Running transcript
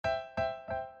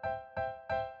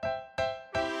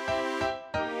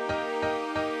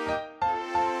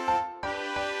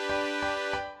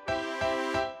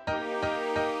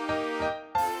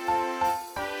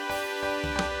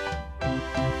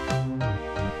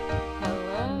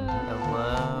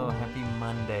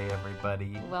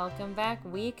everybody. Welcome back,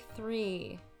 week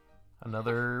 3.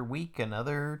 Another week,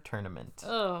 another tournament.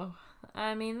 Oh,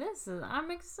 I'm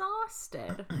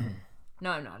exhausted.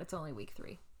 No, I'm not. It's only week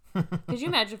 3. Could you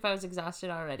imagine if I was exhausted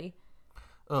already?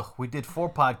 Ugh, we did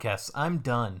 4 podcasts. I'm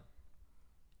done.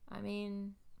 I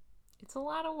mean, it's a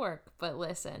lot of work, but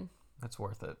listen. It's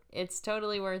worth it. It's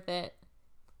totally worth it.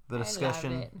 The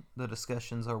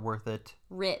discussions are worth it.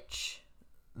 Rich.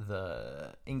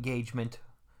 The engagement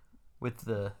with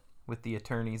the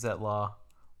attorneys at law,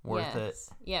 worth it.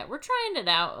 Yeah, we're trying it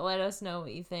out. Let us know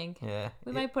what you think. Yeah.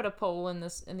 We might put a poll in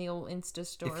the old Insta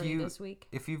story this week.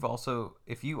 If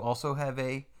you also have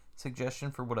a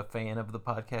suggestion for what a fan of the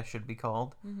podcast should be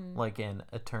called, like an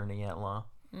attorney at law,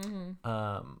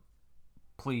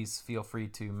 please feel free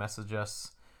to message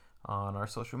us on our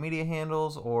social media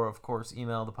handles, or of course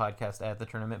email the podcast at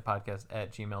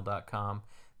thetournamentpodcast@gmail.com.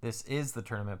 This is the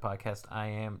Tournament Podcast. I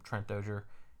am Trent Dozier,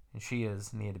 and she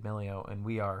is Nia D'Amelio, and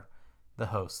we are the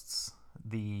hosts,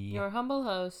 your humble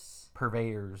hosts,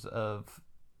 purveyors of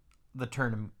the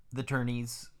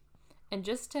tourneys. And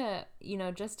just to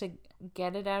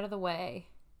get it out of the way,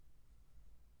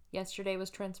 yesterday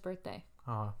was Trent's birthday.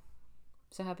 So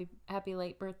happy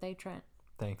late birthday, Trent.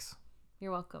 Thanks.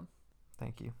 You're welcome.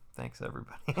 Thank you. Thanks,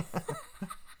 everybody.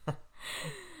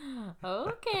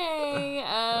 Okay.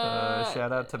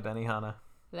 Shout out to Benihana.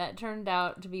 That turned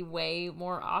out to be way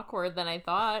more awkward than I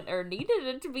thought or needed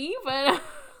it to be, but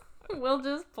we'll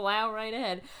just plow right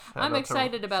ahead. I'm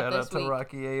excited about this week. Shout out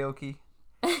to Rocky Aoki.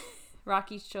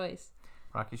 Rocky's Choice.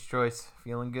 Rocky's Choice.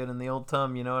 Feeling good in the old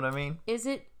tum, you know what I mean? Is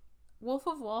it Wolf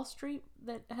of Wall Street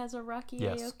that has a Rocky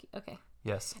Aoki? Okay.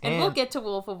 Yes. And we'll get to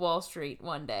Wolf of Wall Street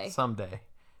one day. Someday.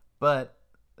 But,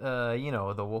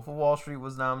 the Wolf of Wall Street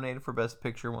was nominated for Best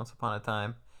Picture once upon a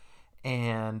time.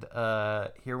 And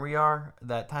here we are,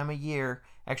 that time of year.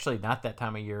 Actually, not that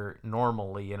time of year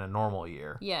normally in a normal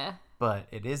year. Yeah. But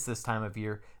it is this time of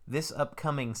year. This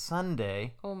upcoming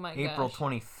Sunday, April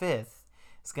 25th,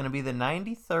 is going to be the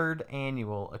 93rd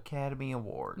Annual Academy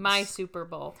Awards. My Super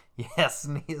Bowl. Yes,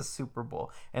 Nia's Super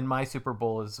Bowl. And my Super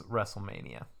Bowl is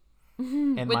WrestleMania.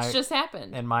 And Which just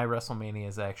happened. And my WrestleMania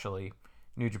is actually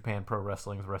New Japan Pro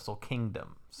Wrestling's Wrestle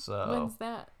Kingdom. So when's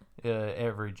that?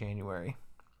 Every January.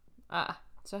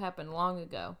 So it happened long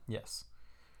ago. Yes.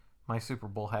 My Super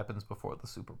Bowl happens before the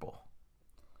Super Bowl.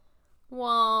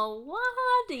 Well,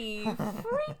 la-di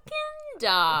freaking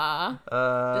da.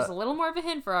 Just a little more of a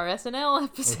hint for our SNL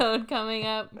episode coming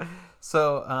up.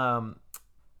 So,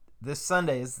 this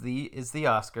Sunday is the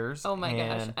Oscars. Oh my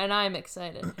gosh, and I'm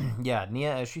excited. Yeah,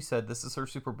 Nia, as she said, this is her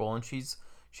Super Bowl, and she's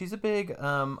a big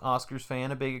Oscars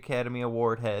fan, a big Academy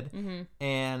Award head,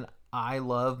 and I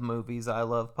love movies. I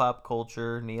love pop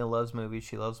culture. Nia loves movies.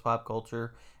 She loves pop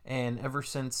culture. And ever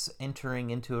since entering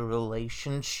into a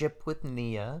relationship with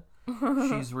Nia,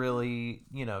 she's really,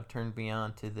 turned me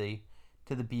on to the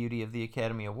beauty of the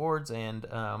Academy Awards. And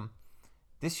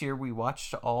this year we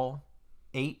watched all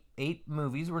eight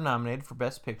movies were nominated for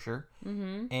Best Picture.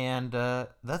 And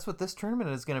that's what this tournament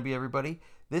is going to be, everybody.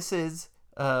 This is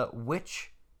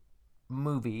which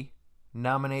movie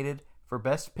nominated for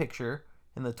Best Picture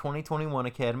in the 2021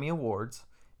 Academy Awards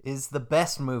is the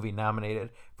best movie nominated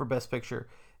for Best Picture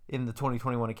in the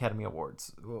 2021 Academy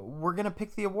Awards. We're going to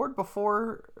pick the award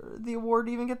before the award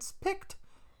even gets picked.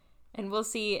 And we'll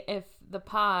see if the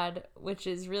pod, which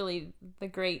is really the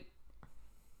great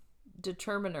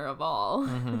determiner of all,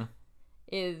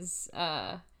 is...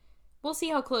 we'll see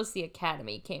how close the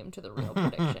Academy came to the real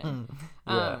prediction.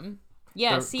 The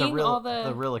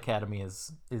real Academy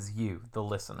is you, the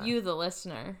listener. You, the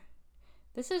listener.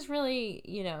 This is really,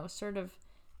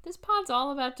 this pod's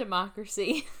all about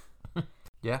democracy.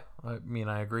 Yeah, I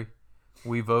agree.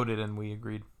 We voted and we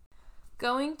agreed.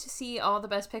 Going to see all the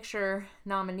Best Picture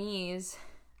nominees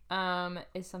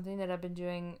is something that I've been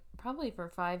doing probably for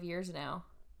 5 years now.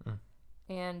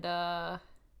 And,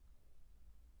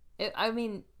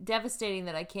 devastating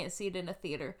that I can't see it in a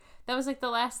theater. That was the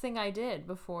last thing I did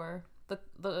before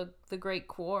the Great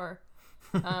Quar,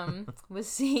 was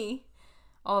see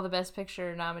all the Best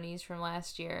Picture nominees from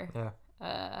last year.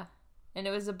 Yeah. And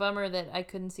it was a bummer that I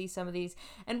couldn't see some of these.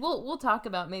 And we'll talk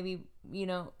about maybe,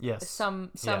 yes. some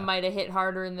might have hit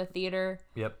harder in the theater.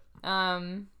 Yep.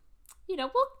 We'll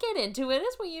get into it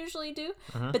as we usually do.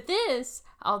 But this,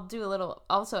 I'll do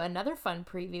another fun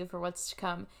preview for what's to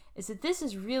come, is that this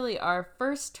is really our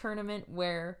first tournament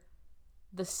where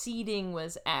the seeding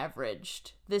was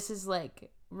averaged. This is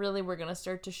really we're going to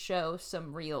start to show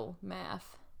some real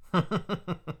math.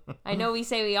 I know we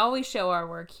say we always show our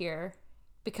work here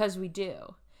because we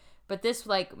do, but this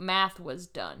math was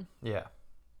done. Yeah.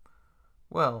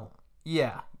 Well,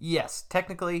 yeah. Yes.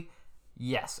 Technically,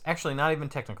 Yes. Actually, not even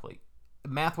technically.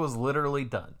 Math was literally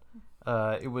done.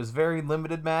 It was very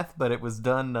limited math, but it was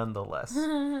done nonetheless.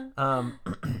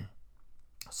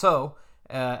 So,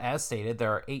 as stated,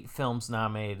 there are 8 films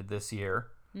nominated this year.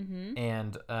 Mm-hmm.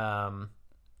 And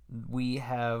we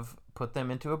have put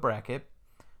them into a bracket.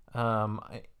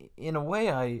 In a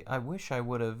way, I wish I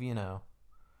would have,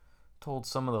 told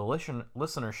some of the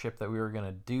listenership that we were going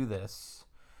to do this.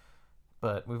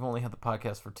 But we've only had the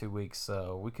podcast for 2 weeks,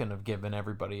 so we couldn't have given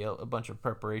everybody a bunch of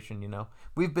preparation,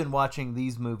 We've been watching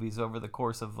these movies over the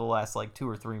course of the last, 2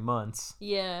 or 3 months.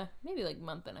 Yeah, maybe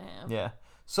month and a half. Yeah.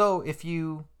 So if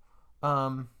you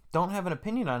don't have an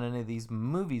opinion on any of these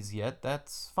movies yet,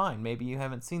 that's fine. Maybe you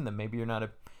haven't seen them. Maybe you're not a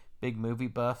big movie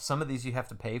buff. Some of these you have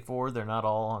to pay for. They're not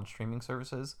all on streaming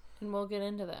services. And we'll get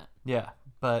into that. Yeah.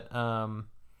 But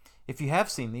if you have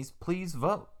seen these, please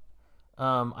vote.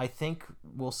 I think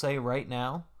we'll say right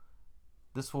now,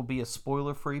 this will be a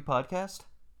spoiler-free podcast.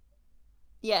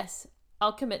 Yes,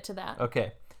 I'll commit to that.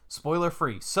 Okay,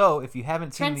 spoiler-free. So if you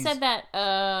haven't seen these... Trent said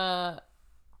that,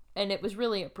 and it was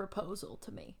really a proposal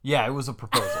to me. Yeah, it was a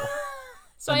proposal.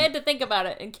 So I had to think about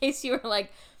it in case you were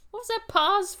like, what was that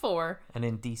pause for? An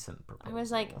indecent proposal. I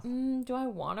was like, do I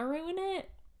want to ruin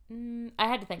it? I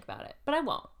had to think about it, but I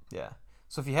won't. Yeah.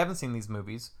 So if you haven't seen these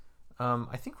movies...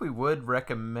 I think we would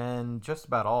recommend just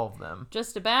about all of them.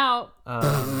 Just about.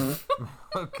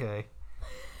 Okay.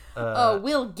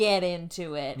 We'll get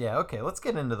into it. Yeah, okay. Let's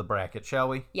get into the bracket, shall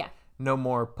we? Yeah. No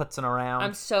more putzing around.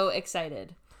 I'm so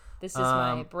excited. This is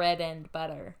my bread and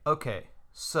butter. Okay.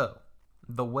 So,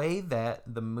 the way that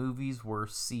the movies were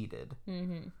seeded,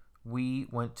 we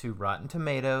went to Rotten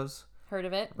Tomatoes. Heard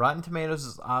of it? Rotten Tomatoes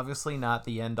is obviously not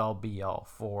the end-all be-all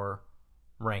for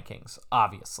rankings.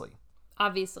 Obviously.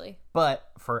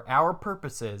 But for our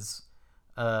purposes,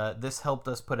 this helped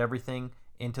us put everything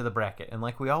into the bracket. And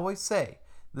like we always say,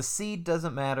 the seed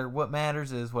doesn't matter. What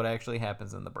matters is what actually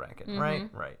happens in the bracket. Right?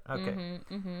 Okay.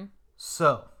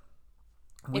 So,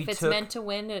 if it's meant to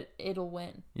win, it'll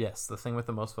win. Yes, the thing with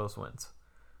the most votes wins.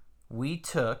 We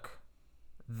took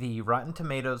the Rotten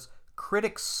Tomatoes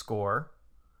critics score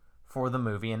for the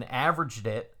movie and averaged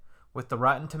it with the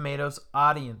Rotten Tomatoes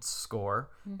audience score,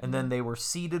 and then they were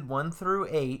seeded 1 through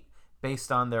 8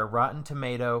 based on their Rotten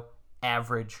Tomato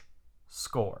average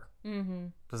score.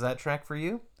 Does that track for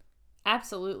you?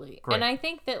 Absolutely. Great. And I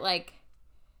think that,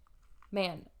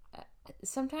 man,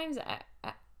 sometimes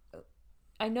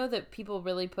I know that people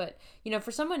really put,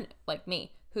 for someone like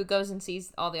me who goes and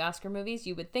sees all the Oscar movies,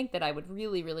 you would think that I would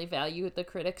really, really value the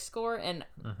critics score. And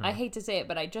I hate to say it,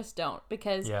 but I just don't.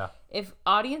 Because if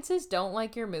audiences don't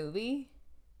like your movie,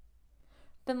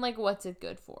 then, what's it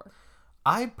good for?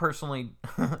 I personally...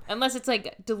 Unless it's,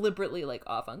 deliberately,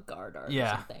 avant-garde art or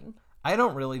something. I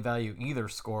don't really value either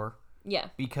score. Yeah.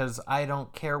 Because I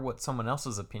don't care what someone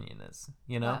else's opinion is,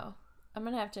 Wow. I'm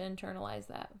going to have to internalize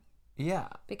that. Yeah.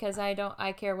 Because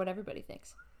I care what everybody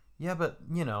thinks. Yeah, but,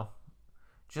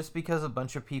 just because a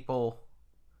bunch of people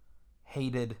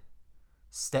hated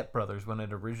Step Brothers when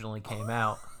it originally came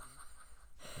out,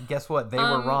 guess what? They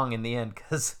were wrong in the end,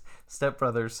 because Step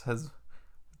Brothers has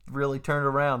really turned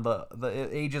around. It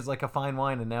ages like a fine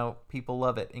wine, and now people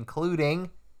love it,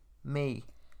 including me.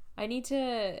 I need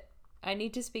to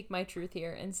speak my truth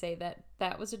here and say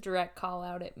that was a direct call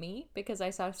out at me, because I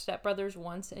saw Step Brothers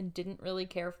once and didn't really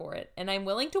care for it, and I'm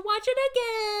willing to watch it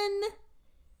again.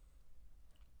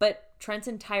 But Trent's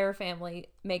entire family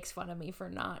makes fun of me for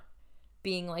not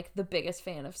being the biggest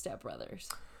fan of Step Brothers.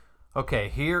 Okay,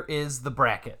 here is the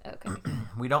bracket. Okay.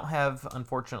 We don't have,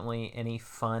 unfortunately, any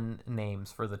fun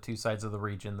names for the two sides of the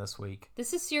region this week.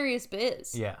 This is serious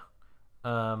biz. Yeah.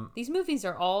 These movies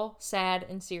are all sad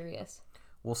and serious.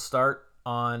 We'll start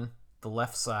on the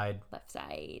left side. Left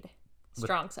side.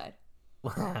 Strong side.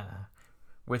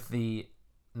 With the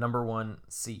number 1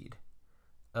 seed.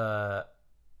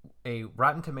 A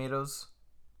Rotten Tomatoes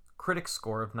critics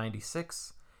score of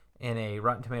 96 and a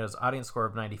Rotten Tomatoes audience score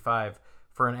of 95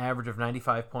 for an average of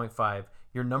 95.5.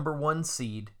 Your number 1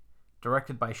 seed,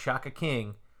 directed by Shaka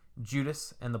King,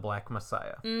 Judas and the Black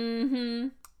Messiah.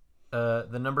 The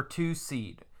number 2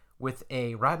 seed with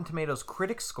a Rotten Tomatoes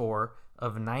critics score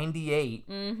of 98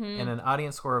 and an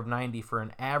audience score of 90 for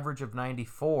an average of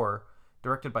 94,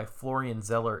 directed by Florian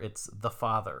Zeller. It's The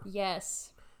Father.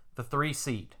 Yes. The 3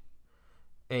 seed,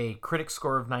 a critic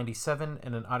score of 97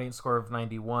 and an audience score of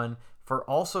 91 for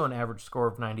also an average score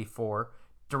of 94,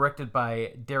 directed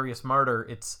by Darius Marder.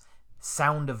 It's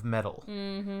Sound of Metal.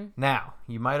 Now,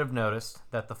 you might have noticed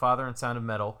that The Father and Sound of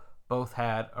Metal both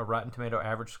had a Rotten Tomato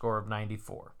average score of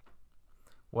 94.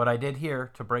 What I did here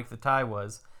to break the tie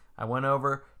was I went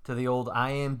over to the old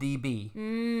IMDb,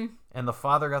 and The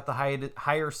Father got the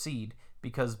higher seed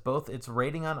because both its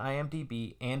rating on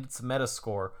IMDb and its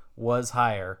Metascore was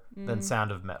higher than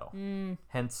Sound of Metal.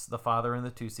 Hence, The Father in the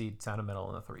 2 seed, Sound of Metal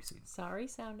in the 3 seed. Sorry,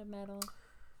 Sound of Metal.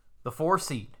 The 4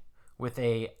 seed, with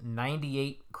a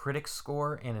 98 critic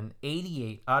score and an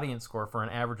 88 audience score for an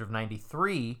average of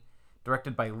 93,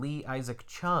 directed by Lee Isaac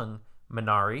Chung,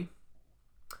 Minari.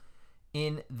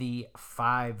 In the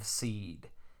 5 seed,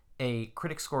 a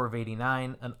critic score of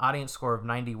 89, an audience score of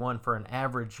 91 for an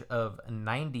average of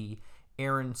 90,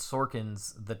 Aaron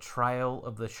Sorkin's The Trial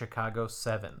of the Chicago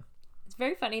 7. It's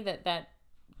very funny that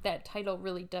title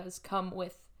really does come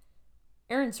with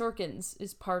Aaron Sorkin's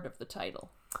is part of the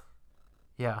title.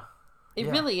 Yeah. It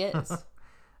really is.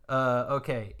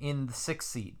 Okay, in the 6th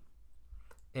seed,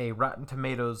 a Rotten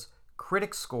Tomatoes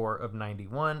critic score of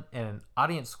 91 and an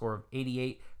audience score of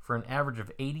 88 for an average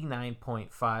of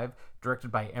 89.5,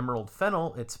 directed by Emerald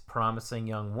Fennell, It's Promising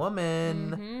Young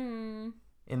Woman.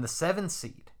 In the 7th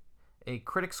seed, a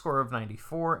critic score of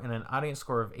 94 and an audience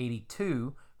score of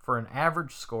 82 for an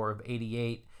average score of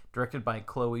 88, directed by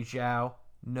Chloe Zhao,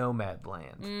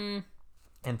 Nomadland.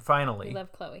 And finally, We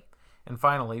love Chloe. And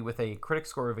finally, with a critic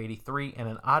score of 83 and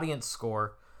an audience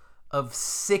score of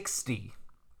 60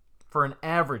 for an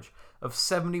average of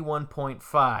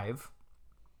 71.5,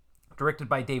 directed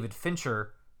by David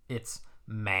Fincher, it's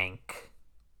Mank.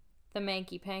 The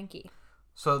Manky Panky.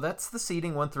 So that's the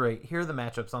seeding 1 through 8. Here are the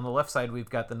matchups. On the left side, we've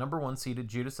got the number 1 seeded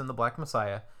Judas and the Black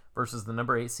Messiah versus the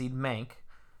number 8 seed Mank.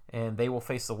 And they will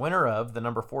face the winner of the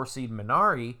number 4 seed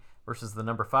Minari versus the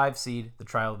number 5 seed The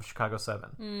Trial of Chicago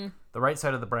 7. The right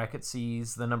side of the bracket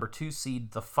sees the number 2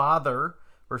 seed The Father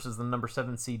versus the number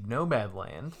 7 seed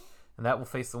Nomadland. And that will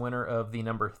face the winner of the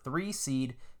number 3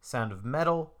 seed Sound of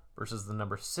Metal versus the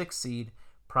number 6 seed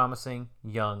Promising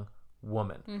Young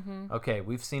Woman. Okay,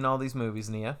 we've seen all these movies,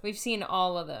 Nia. We've seen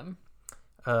all of them.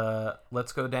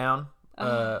 Let's go down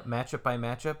matchup by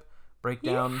matchup, break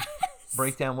down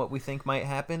what we think might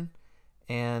happen,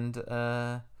 and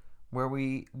where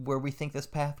we think this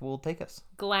path will take us.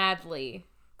 Gladly.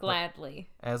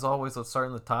 As always, let's start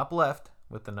in the top left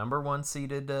with the number 1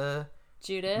 seeded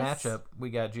Judas matchup.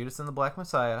 We got Judas and the Black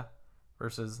Messiah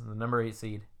versus the number 8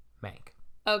 seed Mank.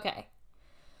 Okay.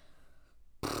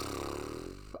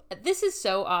 This is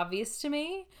so obvious to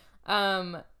me.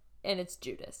 And it's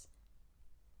Judas.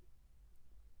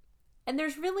 And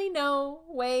there's really no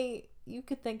way you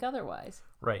could think otherwise.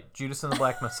 Right. Judas and the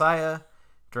Black Messiah,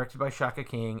 directed by Shaka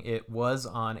King. It was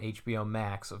on HBO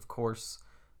Max, of course,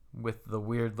 with the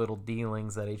weird little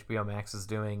dealings that HBO Max is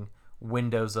doing.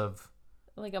 Windows of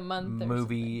like a month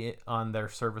movie on their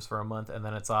service for a month, and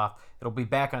then it's off. It'll be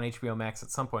back on HBO Max at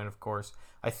some point, of course.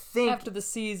 I think after the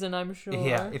season, I'm sure.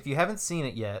 Yeah, if you haven't seen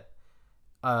it yet,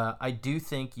 I do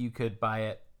think you could buy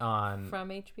it on from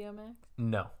HBO Max.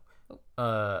 No,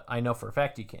 I know for a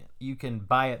fact you can't. You can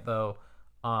buy it though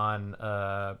on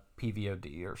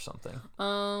PVOD or something.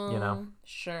 You know,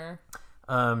 sure.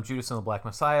 Judas and the Black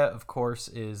Messiah, of course,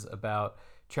 is about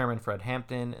Chairman Fred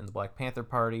Hampton and the Black Panther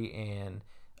Party and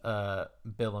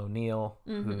Bill O'Neill,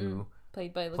 who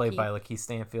played by Lakeith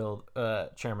Stanfield.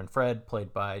 Chairman Fred,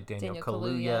 played by Daniel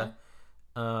Kaluuya.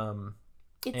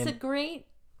 It's a great...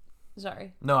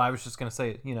 Sorry. No, I was just going to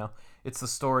say, it's the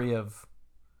story of...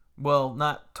 Well,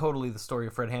 not totally the story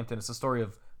of Fred Hampton. It's the story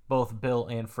of both Bill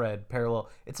and Fred parallel.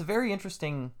 It's a very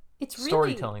interesting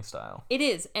storytelling style. It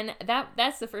is, and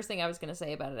that's the first thing I was going to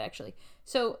say about it, actually.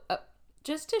 So,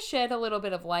 just to shed a little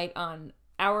bit of light on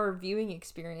our viewing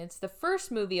experience, the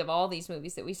first movie of all these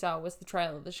movies that we saw was The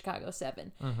Trial of the Chicago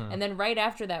 7. And then right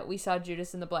after that, we saw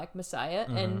Judas and the Black Messiah.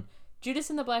 And Judas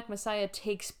and the Black Messiah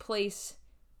takes place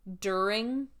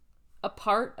during a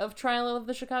part of Trial of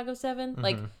the Chicago 7.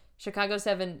 Like, Chicago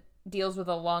 7 deals with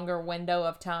a longer window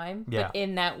of time. Yeah. But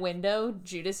in that window,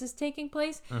 Judas is taking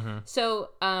place. So,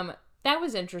 that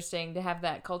was interesting to have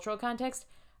that cultural context.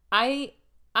 I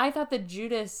thought that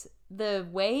Judas, the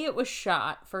way it was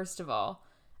shot, first of all,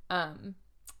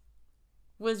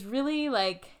 was really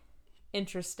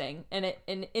interesting, and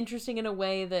interesting in a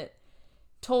way that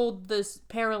told this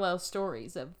parallel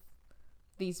stories of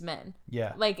these men.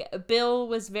 Yeah. Like Bill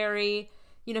was very,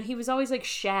 he was always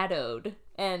shadowed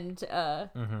and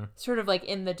sort of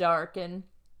in the dark, and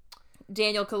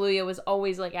Daniel Kaluuya was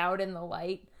always out in the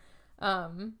light,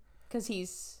 because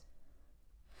he's,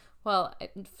 well,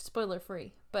 spoiler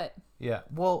free, but yeah.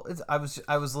 Well, I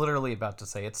was literally about to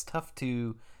say it's tough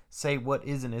to say what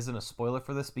is and isn't a spoiler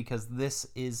for this because this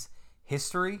is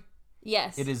history.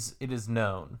 Yes, it is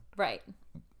known. Right.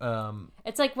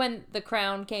 It's like when The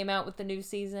Crown came out with the new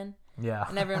season. Yeah.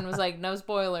 And everyone was like, no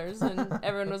spoilers, and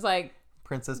everyone was like,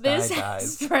 Princess This Di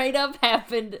dies. straight up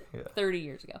happened 30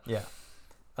 years ago. Yeah.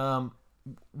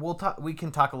 We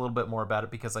can talk a little bit more about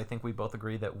it because I think we both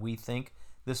agree that we think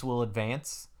this will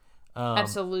advance.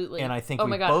 Absolutely. And I think oh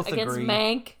we my God, both against agree.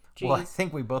 Mank. Jeez. Well, I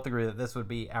think we both agree that this would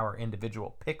be our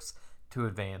individual picks to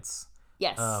advance.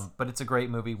 Yes. But it's a great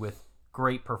movie with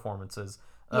great performances.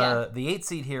 Yeah. The 8th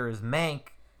seed here is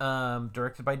Mank,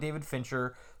 directed by David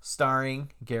Fincher,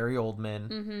 starring Gary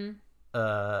Oldman.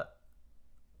 Mm-hmm.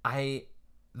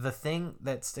 The thing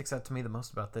that sticks out to me the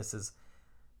most about this is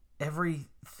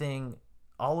everything.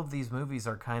 All of these movies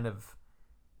are kind of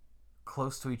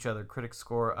close to each other. Critic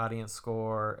score, audience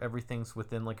score, everything's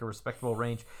within like a respectable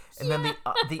range. And then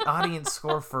the audience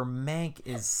score for Mank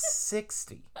is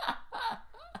 60.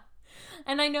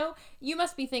 And I know you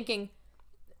must be thinking,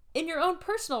 in your own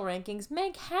personal rankings,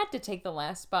 Mank had to take the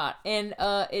last spot, and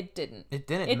it didn't. It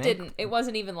didn't. It didn't. It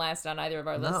wasn't even last on either of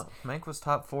our lists. No, Mank was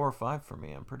top 4 or 5 for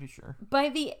me, I'm pretty sure. By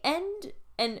the end,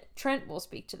 and Trent will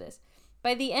speak to this,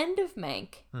 by the end of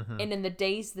Mank, and in the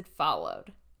days that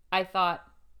followed, I thought,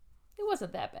 it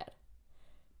wasn't that bad.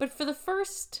 But for the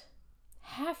first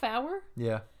half hour,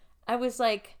 I was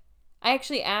like, I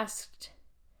actually asked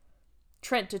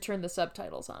Trent to turn the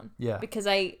subtitles on. Yeah. Because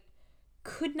I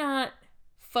could not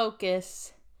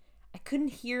focus. I couldn't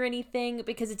hear anything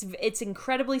because it's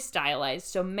incredibly stylized.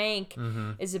 So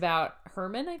Mank is about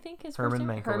Herman, I think is Herman Mankiewicz.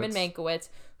 Mankiewicz. Herman Mankiewicz,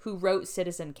 who wrote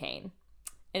Citizen Kane.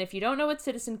 And if you don't know what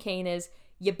Citizen Kane is,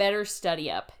 you better study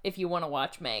up if you want to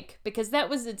watch Mank, because that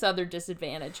was its other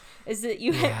disadvantage, is that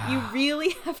you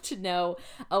really have to know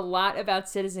a lot about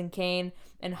Citizen Kane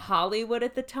and Hollywood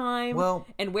at the time,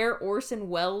 and where Orson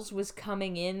Welles was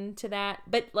coming into that.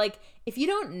 But like, if you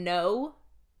don't know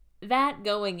that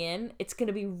going in, it's going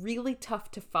to be really tough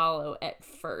to follow at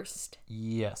first.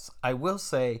 Yes, I will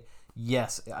say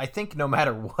yes. I think no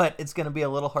matter what, it's going to be a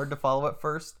little hard to follow at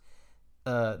first.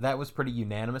 That was pretty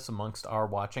unanimous amongst our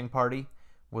watching party.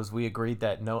 Was we agreed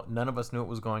that none of us knew what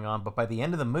was going on, but by the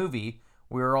end of the movie,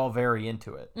 we were all very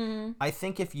into it. Mm-hmm. I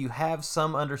think if you have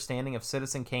some understanding of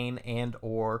Citizen Kane and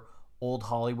or old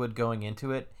Hollywood going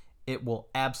into it, it will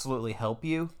absolutely help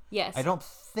you. Yes. I don't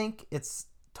think it's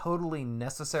totally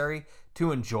necessary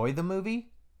to enjoy the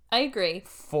movie. I agree.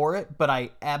 For it, but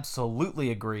I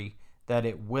absolutely agree that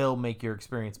it will make your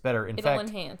experience better. It'll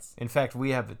enhance. In fact, we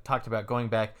have talked about going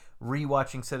back,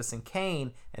 rewatching Citizen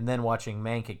Kane, and then watching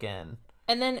Mank again.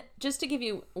 And then, just to give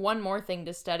you one more thing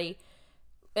to study,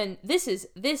 and this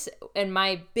and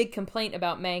my big complaint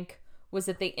about Mank was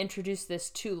that they introduced this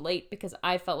too late, because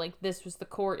I felt like this was the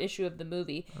core issue of the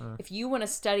movie. If you want to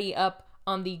study up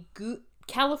on the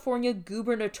California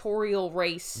gubernatorial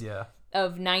race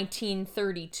of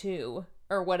 1932,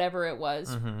 or whatever it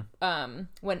was,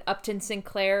 when Upton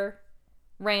Sinclair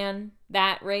ran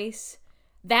that race,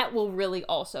 that will really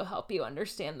also help you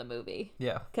understand the movie.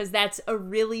 Yeah. Because that's a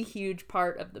really huge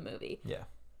part of the movie. Yeah.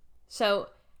 So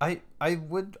I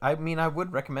would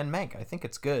recommend Mank. I think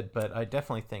it's good, but I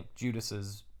definitely think Judas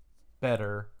is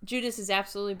better. Judas is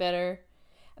absolutely better.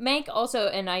 Mank also,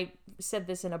 and I said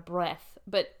this in a breath,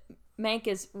 but Mank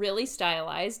is really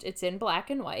stylized. It's in black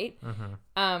and white,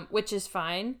 which is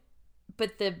fine.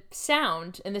 But the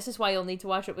sound, and this is why you'll need to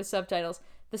watch it with subtitles,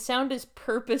 the sound is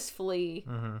purposefully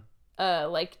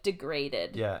like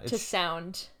degraded to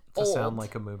sound old. To sound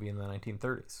like a movie in the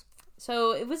 1930s.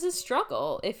 So it was a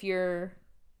struggle if you're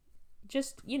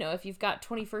just, if you've got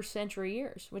 21st century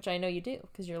ears, which I know you do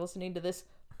because you're listening to this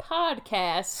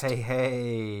podcast.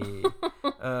 Hey.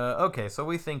 Okay, so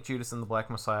we think Judas and the Black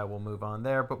Messiah will move on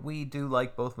there, but we do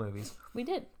like both movies. We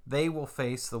did. They will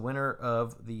face the winner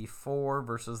of the 4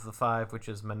 versus the 5, which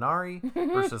is Minari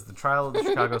versus the Trial of the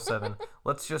Chicago 7.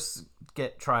 Let's just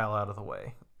get Trial out of the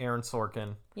way. Aaron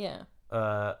Sorkin. Yeah.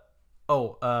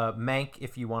 Mank,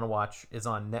 if you want to watch, is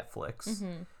on Netflix.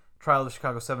 Trial of the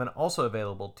Chicago 7 also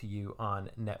available to you on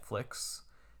Netflix,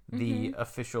 the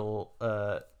official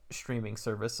streaming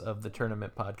service of the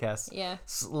Tournament Podcast. Yeah.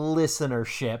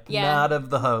 Listenership, not of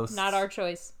the host. Not our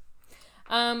choice.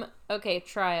 Okay,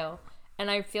 Trial. And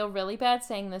I feel really bad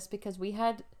saying this because we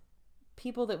had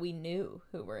people that we knew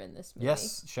who were in this movie.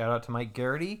 Yes, shout out to Mike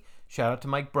Garrity. Shout out to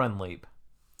Mike Brunleap.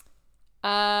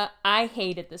 I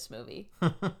hated this movie.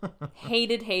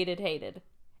 hated.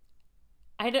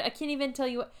 I can't even tell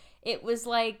you what. It was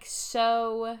like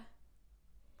so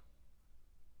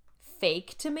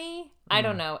fake to me. I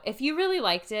don't know. If you really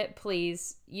liked it,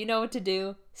 please, you know what to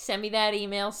do. Send me that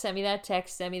email, send me that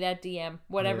text, send me that DM,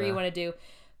 whatever you want to do.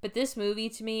 But this movie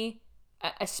to me,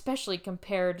 especially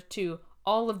compared to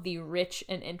all of the rich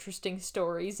and interesting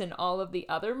stories in all of the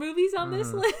other movies on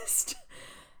this list,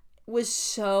 was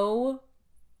so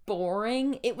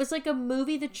boring. It was like a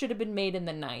movie that should have been made in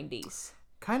the 90s.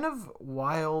 Kind of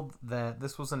wild that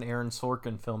this was an Aaron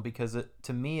Sorkin film, because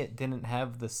to me it didn't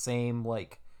have the same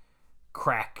like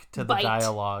crack to the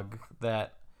dialogue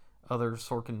that other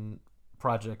Sorkin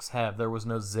projects have. There was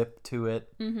no zip to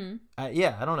it. Mm-hmm. I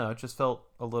don't know. It just felt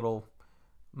a little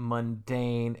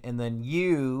mundane, and then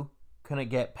you couldn't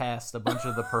get past a bunch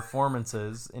of the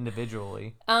performances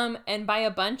individually. And by a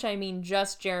bunch, I mean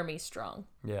just Jeremy Strong.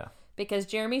 Yeah. Because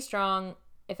Jeremy Strong,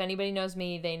 if anybody knows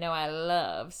me, they know I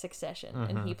love Succession.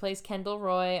 Mm-hmm. And he plays Kendall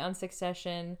Roy on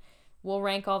Succession. We'll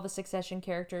rank all the Succession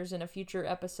characters in a future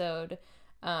episode.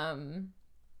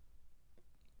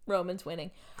 Roman's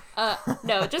winning.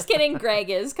 No, just kidding. Greg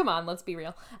is. Come on, let's be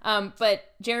real. But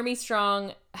Jeremy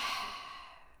Strong,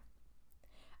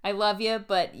 I love you,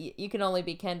 but you can only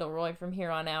be Kendall Roy from here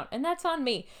on out. And that's on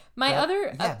me.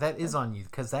 That is on you,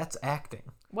 because that's acting.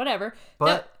 Whatever.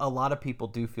 But a lot of people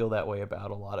do feel that way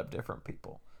about a lot of different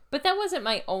people. But that wasn't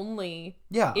my only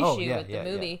issue with the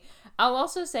movie. Yeah. I'll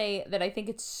also say that I think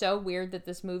it's so weird that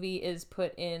this movie is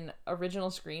put in original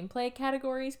screenplay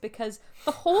categories, because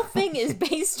the whole thing is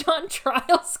based on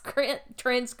trial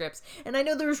transcripts. And I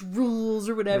know there's rules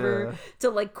or whatever to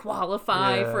like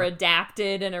qualify for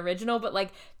adapted and original, but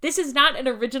like this is not an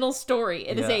original story.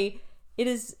 It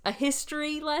is a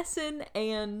history lesson,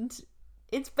 and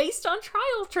it's based on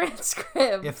trial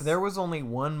transcripts. If there was only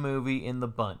one movie in the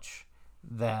bunch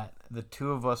that the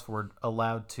two of us were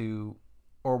allowed to,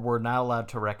 or were not allowed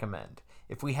to recommend,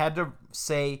 if we had to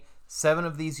say 7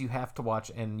 of these you have to watch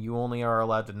and you only are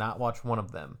allowed to not watch one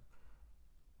of them,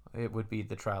 it would be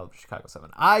The Trial of Chicago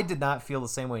 7. I did not feel the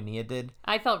same way Nia did.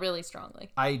 I felt really strongly.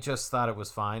 I just thought it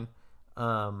was fine.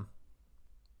 But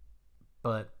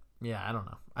yeah, I don't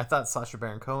know. I thought Sacha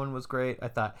Baron Cohen was great. I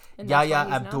thought Yahya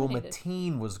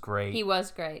Abdul-Mateen was great. He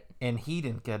was great. And he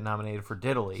didn't get nominated for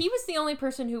diddly. He was the only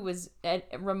person who was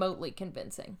remotely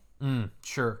convincing.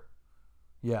 Sure.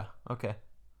 Yeah, okay.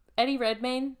 Eddie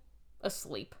Redmayne,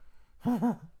 asleep.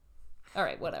 All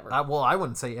right, whatever. Well, I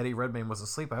wouldn't say Eddie Redmayne was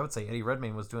asleep. I would say Eddie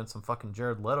Redmayne was doing some fucking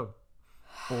Jared Leto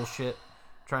bullshit.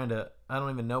 I don't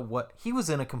even know what. He was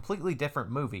in a completely different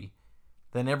movie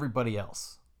than everybody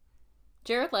else.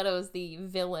 Jared Leto is the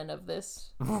villain of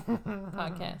this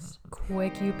podcast.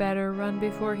 Quick, you better run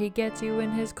before he gets you in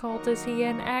his cult. Is he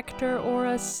an actor or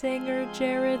a singer,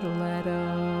 Jared Leto?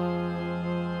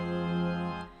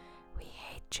 We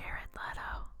hate Jared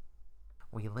Leto.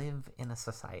 We live in a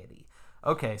society.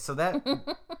 Okay, so that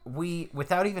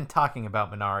without even talking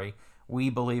about Minari,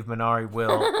 we believe Minari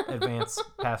will advance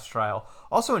past trial.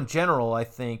 Also, in general, I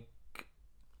think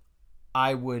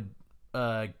I would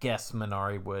guess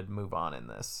Minari would move on in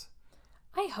this.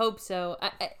 I hope so.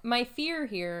 My fear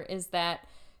here is that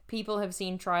people have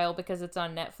seen Trial because it's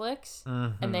on Netflix,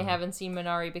 and they haven't seen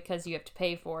Minari because you have to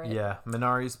pay for it. Yeah,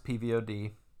 Minari's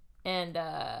PVOD. And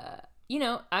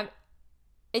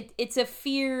it's a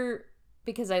fear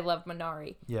because I love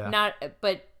Minari. Yeah.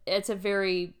 But it's a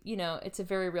very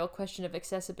real question of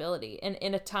accessibility. And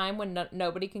in a time when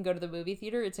nobody can go to the movie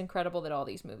theater, it's incredible that all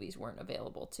these movies weren't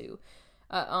available to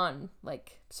on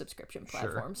like subscription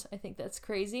platforms. Sure. I think that's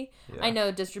crazy. Yeah. I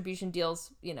know distribution deals,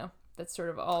 that's sort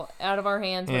of all out of our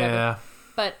hands. Whatever.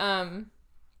 Yeah.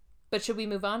 But should we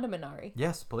move on to Minari?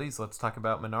 Yes, please. Let's talk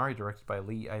about Minari, directed by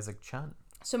Lee Isaac Chung.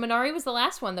 So Minari was the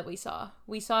last one that we saw.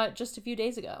 We saw it just a few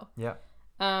days ago. Yeah.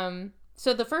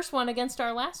 So the first one against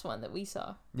our last one that we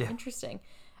saw. Yeah. Interesting.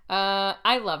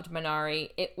 I loved Minari.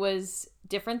 It was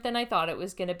different than I thought it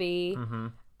was going to be.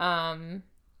 Mm-hmm.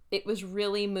 It was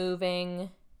really moving.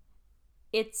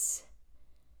 I'm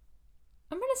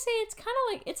gonna say it's kind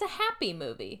of like it's a happy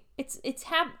movie. It's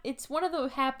one of the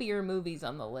happier movies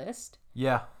on the list.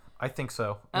 Yeah, I think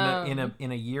so.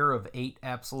 In a year of 8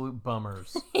 absolute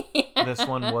bummers, this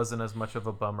one wasn't as much of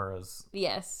a bummer as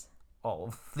all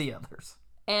of the others.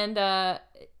 And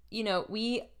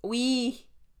we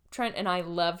Trent and I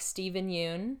love Steven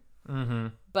Yeun. Mm-hmm.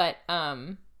 But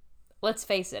let's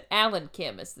face it, Alan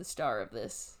Kim is the star of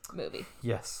this movie.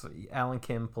 Yes, Alan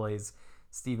Kim plays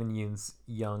Steven Yeun's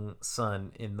young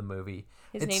son in the movie.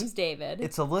 His name's David.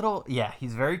 It's a little,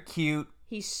 he's very cute.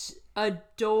 He's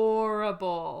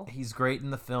adorable. He's great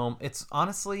in the film. It's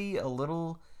honestly a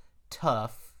little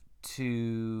tough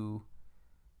to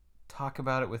talk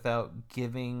about it without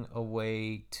giving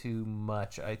away too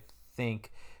much, I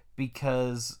think,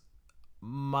 because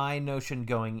my notion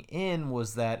going in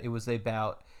was that it was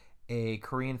about a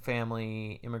Korean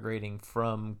family immigrating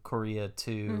from Korea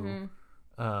to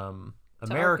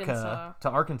America, to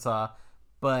Arkansas,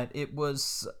 but it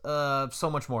was so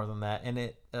much more than that. And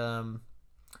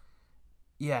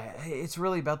it's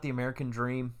really about the American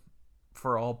dream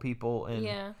for all people, and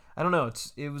Yeah. I don't know,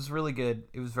 it was really good.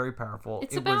 It was very powerful.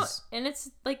 It's it about, was, and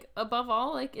it's like above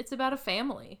all, like it's about a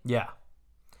family. yeah,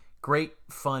 great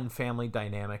fun family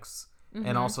dynamics,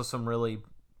 and also some really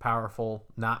powerful,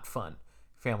 not fun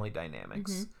family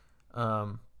dynamics.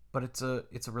 But it's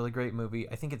a really great movie.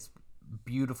 I think it's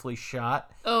beautifully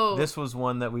shot. Oh, This was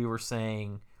one that we were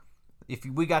saying, if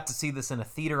we got to see this in a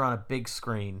theater on a big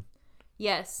screen,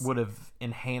 yes. would have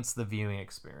enhanced the viewing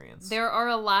experience. There are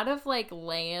a lot of like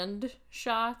land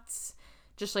shots,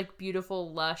 just like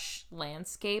beautiful, lush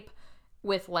landscape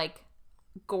with like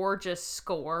gorgeous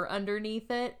score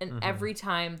underneath it. And every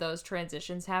time those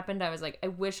transitions happened, I was like, I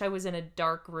wish I was in a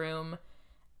dark room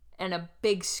and a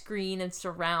big screen and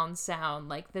surround sound.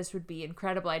 Like, this would be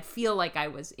incredible. I'd feel like I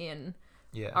was in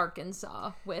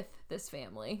Arkansas with this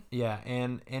family. Yeah,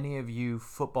 and any of you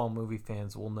football movie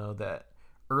fans will know that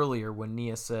earlier when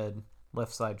Nia said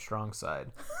left side, strong side,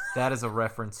 that is a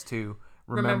reference to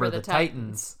Remember the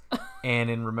Titans. And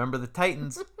in Remember the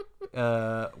Titans,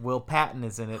 Will Patton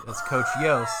is in it as Coach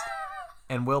Yost.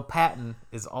 And Will Patton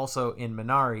is also in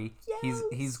Minari.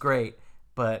 He's great,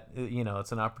 but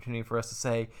it's an opportunity for us to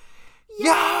say,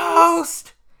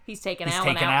 Yost! He's taking He's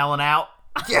Alan taking out. Alan out.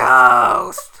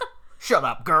 Yost! Shut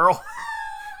up, girl.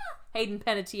 Hayden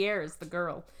Panettiere is the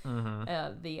girl,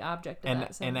 the object of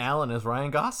that sentence. And Alan is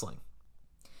Ryan Gosling.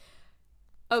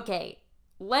 Okay,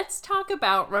 let's talk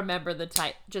about Remember the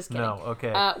Titans. Just kidding. No,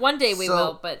 okay. One day we So-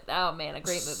 will, but oh man, a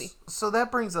great movie. So that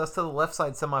brings us to the left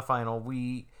side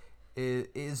semifinal.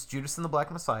 Is Judas and the Black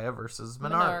Messiah versus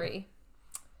Minari.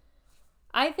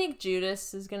 I think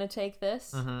Judas is going to take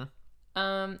this.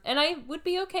 And I would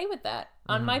be okay with that.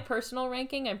 On my personal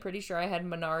ranking, I'm pretty sure I had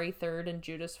Minari 3rd and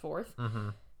Judas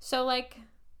 4th. So, like,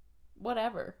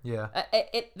 whatever. Yeah.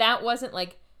 That wasn't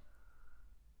like...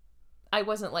 I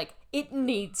wasn't like, it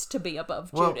needs to be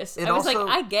above Judas. I was like,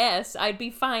 I guess I'd be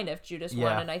fine if Judas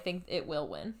won, and I think it will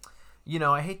win.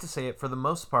 I hate to say it, for the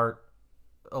most part,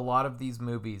 a lot of these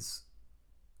movies,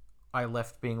 I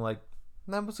left being like,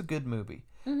 that was a good movie.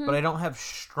 But I don't have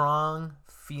strong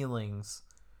feelings,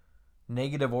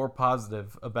 negative or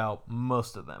positive, about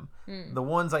most of them. The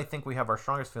ones I think we have our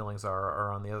strongest feelings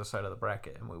are on the other side of the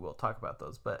bracket, and we will talk about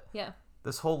those. But yeah,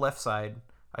 this whole left side,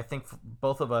 I think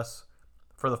both of us,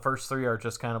 for the first 3, are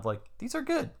just kind of like, these are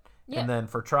good. Yeah. And then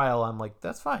for trial, I'm like,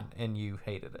 that's fine. And you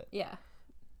hated it. Yeah.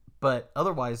 But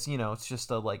otherwise, it's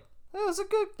just a like, it was a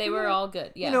good. They were all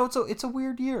good. Yeah. It's a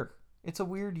weird year. It's a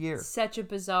weird year. Such a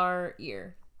bizarre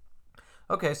year.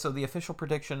 Okay, so the official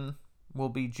prediction will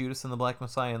be Judas and the Black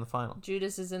Messiah in the final.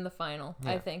 Judas is in the final,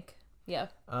 I think. Yeah.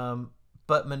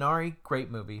 But Minari, great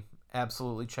movie.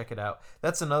 Absolutely check it out.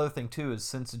 That's another thing too, is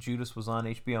since Judas was on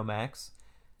HBO Max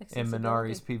and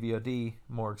Minari's PVOD,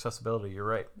 more accessibility. You're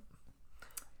right.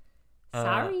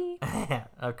 Sorry.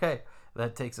 Okay.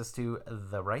 That takes us to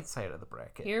the right side of the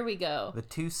bracket. Here we go. The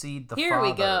 2 seed, the Here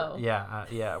Father. we go.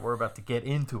 Yeah, we're about to get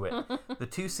into it. The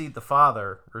 2 seed, the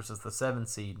Father, versus the 7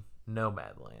 seed,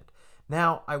 Nomadland.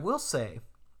 Now, I will say,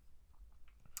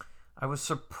 I was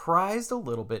surprised a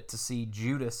little bit to see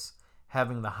Judas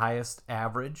having the highest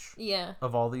average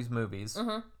of all these movies.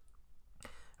 I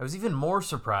was even more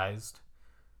surprised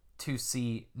to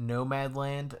see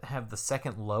Nomadland have the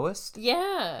second lowest.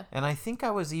 Yeah. And I think I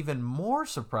was even more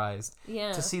surprised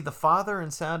to see The Father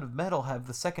and Sound of Metal have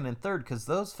the second and third, because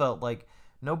those felt like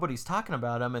nobody's talking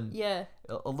about them. And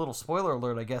a little spoiler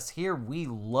alert, I guess, here, we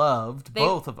loved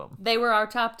both of them. They were our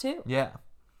top 2. Yeah.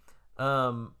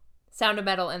 Sound of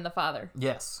Metal and The Father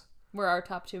Yes. were our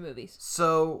top 2 movies.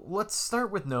 So let's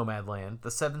start with Nomadland, the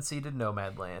 7-seeded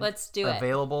Nomadland. Let's do it.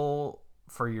 Available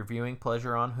for your viewing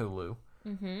pleasure on Hulu.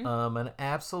 An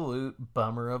absolute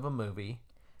bummer of a movie.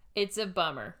 It's a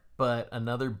bummer. But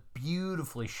another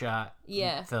beautifully shot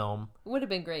film. Would have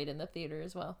been great in the theater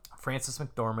as well. Frances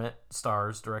McDormand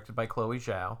stars, directed by Chloe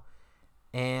Zhao.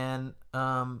 And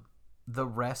the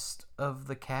rest of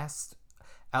the cast,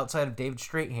 outside of David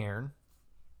Strathairn,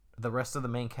 the rest of the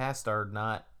main cast are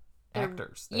not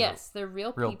actors. They're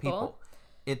real people.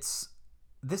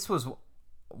 This was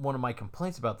one of my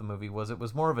complaints about the movie, was it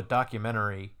was more of a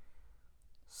documentary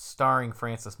starring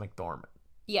Frances McDormand.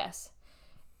 Yes.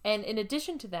 And in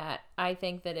addition to that, I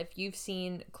think that if you've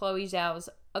seen Chloe Zhao's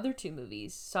other 2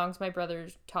 movies, Songs My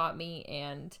Brothers Taught Me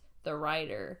and The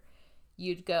Rider,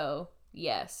 you'd go,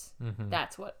 yes,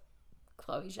 that's what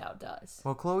Chloe Zhao does.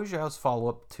 Well, Chloe Zhao's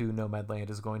follow-up to Nomadland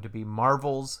is going to be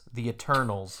Marvel's The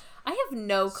Eternals. I have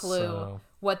no clue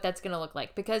what that's going to look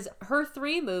like, because her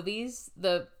 3 movies,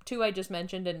 the 2 I just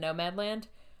mentioned and Nomadland,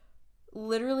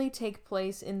 literally take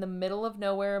place in the middle of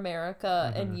nowhere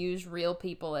America and use real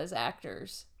people as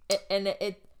actors. And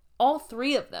all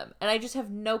three of them, and I just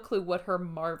have no clue what her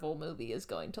Marvel movie is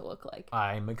going to look like.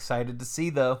 I'm excited to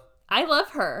see, though. I love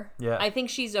her. Yeah. I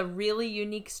think she's a really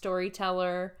unique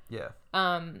storyteller. Yeah.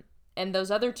 And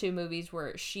those other two movies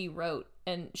where she wrote,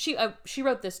 and she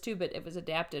wrote this too, but it was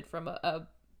adapted from a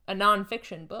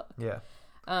nonfiction book. Yeah.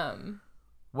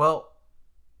 Well,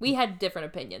 we had different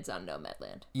opinions on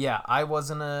Nomadland. yeah, I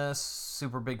wasn't a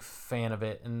super big fan of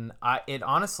it, and it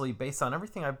honestly, based on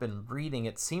everything I've been reading,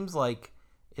 it seems like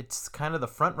it's kind of the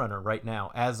front runner right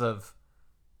now as of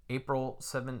April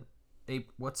 7th.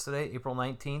 What's today? April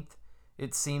 19th.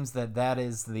 It seems that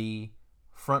is the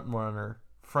front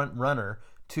runner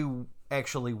to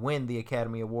actually win the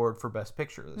Academy Award for Best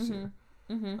Picture this year.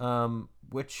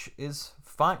 Which is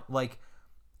fine. Like,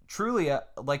 truly,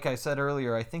 like I said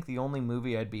earlier, I think the only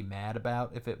movie I'd be mad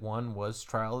about if it won was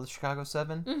Trial of the Chicago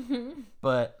 7.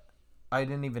 But I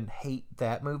didn't even hate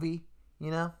that movie,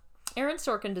 you know? Aaron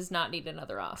Sorkin does not need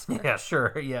another Oscar. Yeah,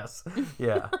 sure. Yes.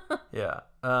 Yeah. Yeah.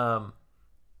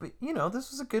 But, you know,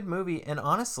 this was a good movie. And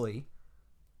honestly,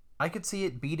 I could see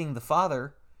it beating The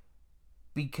Father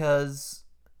because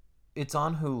it's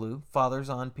on Hulu. Father's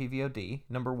on PVOD,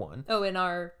 number 1. Oh, in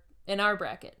our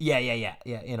bracket. Yeah,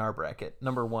 in our bracket,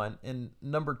 number 1. And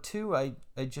number 2, I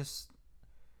just,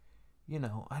 you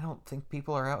know, I don't think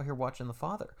people are out here watching The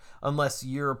Father. Unless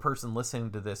you're a person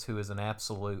listening to this who is an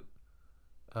absolute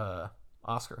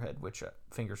Oscar head, which,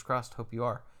 fingers crossed, hope you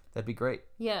are. That'd be great.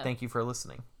 Yeah. Thank you for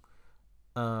listening.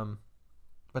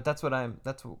 But that's where I'm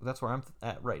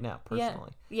at right now,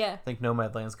 personally. Yeah. I think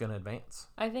Nomadland's going to advance.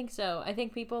 I think so. I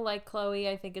think people like Chloe.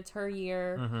 I think it's her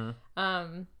year.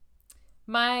 Mm-hmm.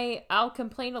 I'll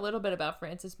complain a little bit about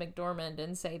Frances McDormand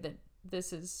and say that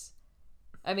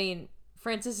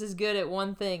Frances is good at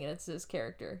one thing, and it's this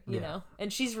character, you know?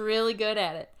 And she's really good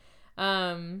at it.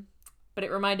 But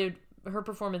her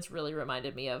performance really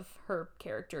reminded me of her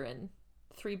character in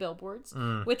 3 Billboards,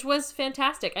 which was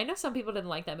fantastic. I know some people didn't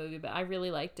like that movie, but I really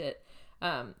liked it.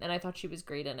 And I thought she was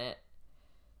great in it.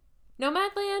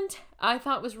 Nomadland, I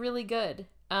thought was really good.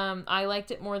 I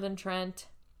liked it more than Trent.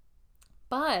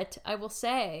 But I will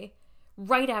say,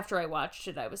 right after I watched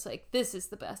it, I was like, this is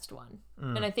the best one.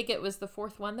 And I think it was the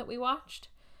 4th one that we watched.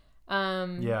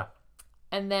 Yeah.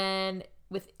 And then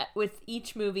with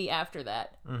each movie after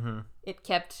that, it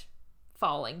kept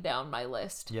falling down my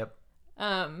list. Yep.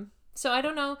 So I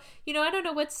don't know. You know, I don't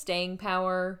know what staying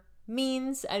power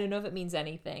means. I don't know if it means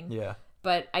anything. Yeah.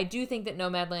 But I do think that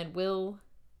Nomadland will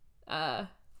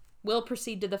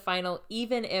proceed to the final,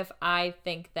 even if I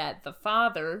think that The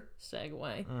Father,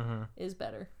 segue, is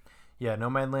better. Yeah,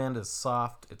 Nomadland is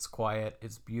soft, it's quiet,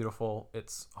 it's beautiful,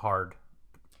 it's hard.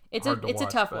 It's a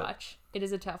tough watch. It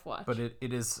is a tough watch. But it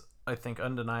is, I think,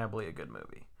 undeniably a good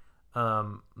movie.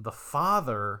 The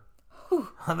Father,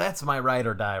 that's my ride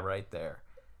or die right there.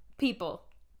 People.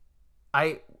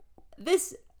 The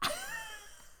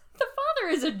Father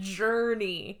is a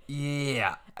journey.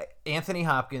 Yeah. Anthony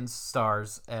Hopkins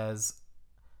stars as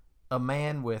a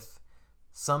man with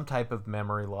some type of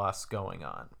memory loss going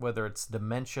on, whether it's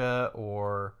dementia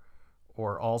or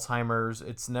Alzheimer's.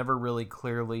 It's never really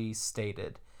clearly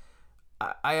stated.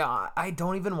 I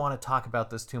don't even want to talk about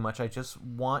this too much. I just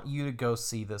want you to go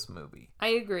see this movie. I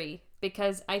agree,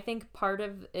 because I think part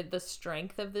of the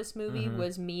strength of this movie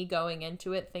was me going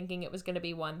into it thinking it was going to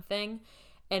be one thing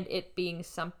and it being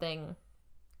something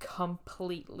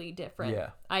completely different.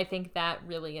 Yeah. I think that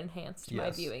really enhanced my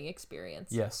viewing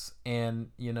experience. Yes. And,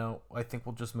 you know, I think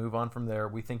we'll just move on from there.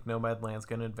 We think Nomadland's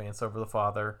going to advance over The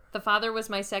Father. The Father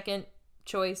was my second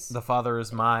choice. The Father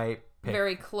is my pick.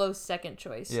 Very close second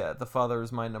choice. Yeah, The Father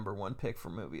is my number 1 pick for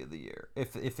movie of the year.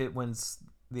 If it wins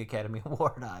the Academy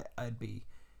Award, I'd be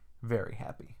very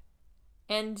happy.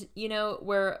 And, you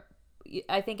know,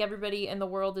 I think everybody in the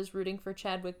world is rooting for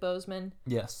Chadwick Boseman.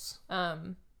 Yes.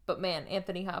 But man,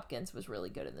 Anthony Hopkins was really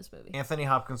good in this movie. Anthony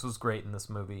Hopkins was great in this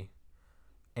movie.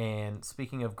 And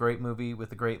speaking of great movie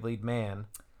with a great lead man,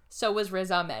 so was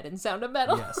Riz Ahmed in Sound of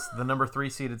Metal. Yes, the number 3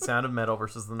 seeded Sound of Metal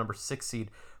versus the number 6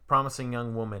 seed Promising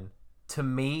Young Woman. To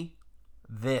me,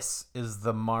 this is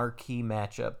the marquee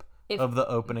matchup of the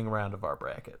opening round of our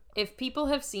bracket. If people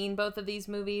have seen both of these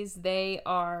movies, they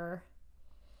are...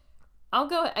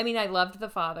 I loved The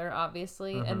Father,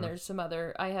 obviously, and there's some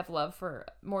other... I have love for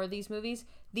more of these movies.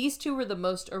 These two were the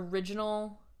most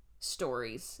original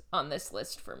stories on this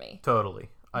list for me. Totally.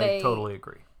 I totally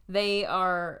agree. They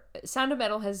are... Sound of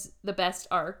Metal has the best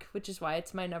arc, which is why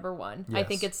it's my number 1. Yes. I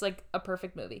think it's like a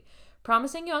perfect movie.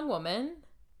 Promising Young Woman,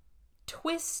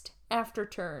 twist after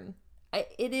turn.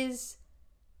 It is...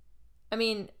 I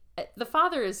mean, The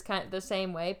Father is kind of the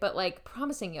same way, but like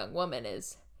Promising Young Woman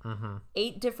is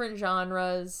 8 different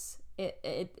genres,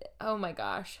 oh my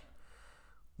gosh.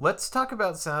 Let's talk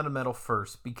about Sound of Metal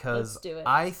first, because Let's do it.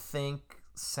 I think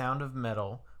Sound of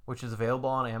Metal, which is available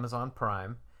on Amazon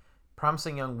Prime,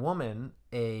 Promising Young Woman,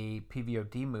 a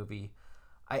PVOD movie,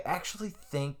 I actually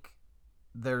think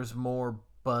there's more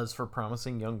buzz for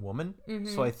Promising Young Woman,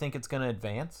 so I think it's going to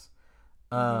advance.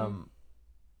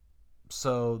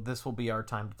 So this will be our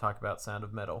time to talk about Sound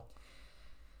of Metal.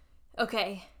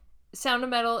 Okay. Sound of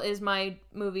Metal is my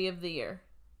movie of the year.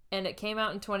 And it came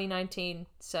out in 2019,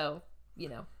 so, you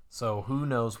know. So who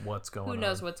knows what's going on? Who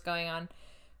knows what's going on?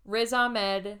 Riz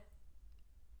Ahmed,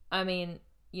 I mean,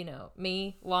 you know,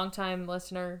 me, longtime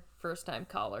listener, first-time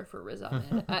caller for Riz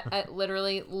Ahmed. I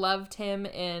literally loved him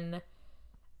in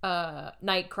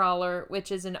Nightcrawler,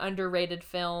 which is an underrated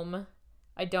film.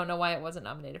 I don't know why it wasn't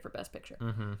nominated for Best Picture.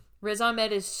 Riz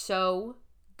Ahmed is so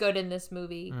good in this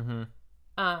movie.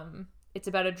 It's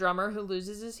about a drummer who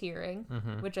loses his hearing,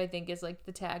 which I think is like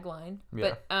the tagline.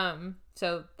 Yeah. But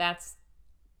so that's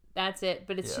it.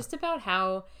 But it's just about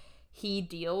how he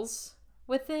deals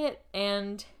with it,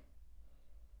 and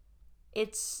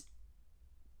it's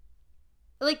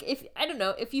like, if I don't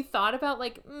know, if you thought about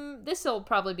like this will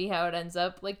probably be how it ends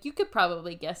up, like you could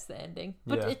probably guess the ending.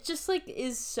 But it just like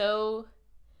is so.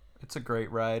 It's a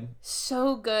great ride.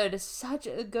 So good. Such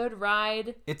a good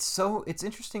ride. It's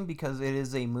interesting because it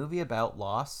is a movie about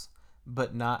loss,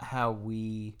 but not how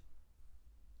we...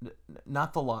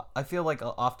 Not the loss. I feel like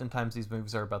oftentimes these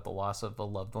movies are about the loss of a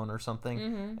loved one or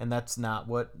something, and that's not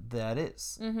what that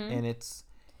is. And it's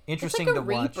interesting it's like a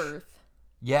to watch... rebirth.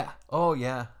 Yeah. Oh,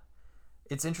 yeah.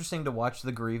 It's interesting to watch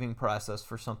the grieving process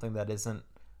for something that isn't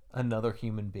another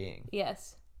human being.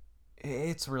 Yes.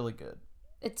 It's really good.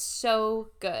 It's so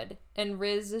good. And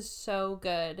Riz is so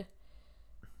good.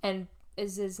 And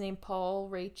is his name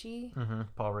Paul Raci?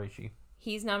 Paul Raci.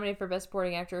 He's nominated for Best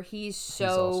Supporting Actor. He's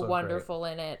so also wonderful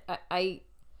in it. I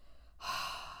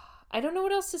don't know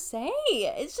what else to say.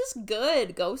 It's just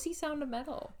good. Go see Sound of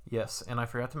Metal. Yes, and I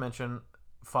forgot to mention,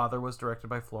 Father was directed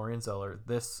by Florian Zeller.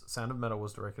 This Sound of Metal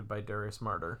was directed by Darius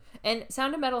Marder. And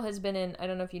Sound of Metal has been in, I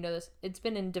don't know if you know this, it's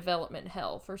been in development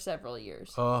hell for several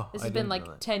years. Oh, this has been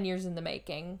like 10 years in the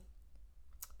making.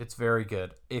 It's very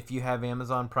good. If you have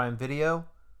Amazon Prime Video,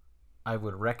 I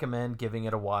would recommend giving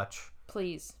it a watch.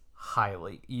 Please.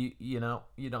 Highly. You know,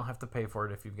 you don't have to pay for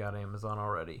it if you've got Amazon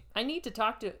already. I need to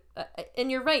talk to,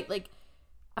 and you're right, like,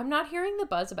 I'm not hearing the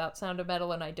buzz about Sound of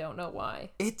Metal, and I don't know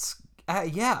why. It's...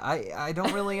 I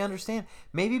don't really understand.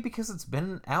 Maybe because it's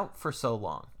been out for so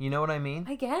long. You know what I mean?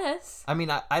 I guess. I mean,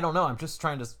 I don't know. I'm just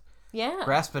trying to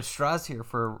grasp at straws here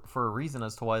for a reason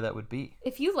as to why that would be.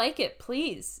 If you like it,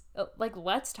 please, like,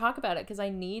 let's talk about it, because I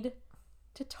need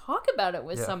to talk about it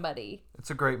with somebody.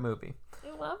 It's a great movie.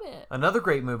 I love it. Another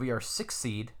great movie, our sixth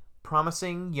seed,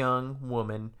 Promising Young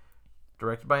Woman,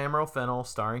 directed by Emerald Fennell,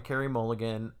 starring Carey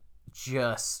Mulligan.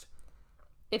 Just...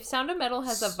 If Sound of Metal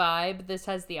has a vibe, this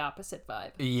has the opposite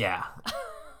vibe. Yeah.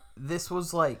 This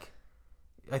was like,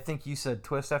 I think you said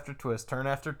twist after twist, turn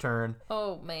after turn.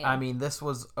 Oh, man. I mean, this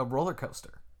was a roller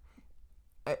coaster.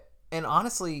 And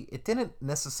honestly, it didn't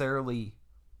necessarily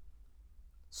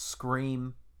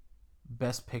scream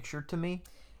Best Picture to me.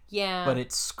 Yeah. But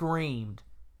it screamed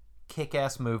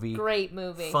kick-ass movie. Great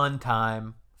movie. Fun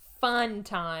time. Fun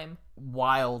time.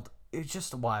 Wild. It's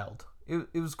just wild. It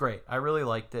was great. I really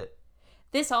liked it.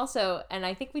 This also, and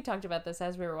I think we talked about this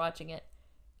as we were watching it,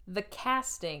 the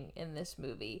casting in this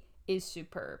movie is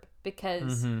superb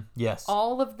because yes,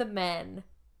 all of the men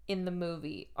in the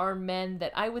movie are men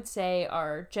that I would say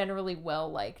are generally well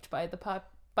liked by the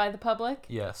public.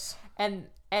 Yes.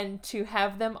 And to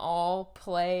have them all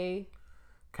play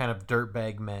kind of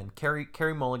dirtbag men.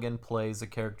 Carey Mulligan plays a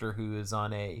character who is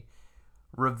on a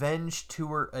revenge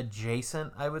tour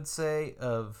adjacent, I would say,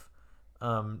 of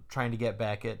trying to get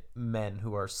back at men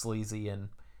who are sleazy and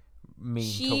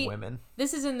mean to women.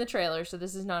 This is in the trailer, so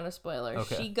this is not a spoiler.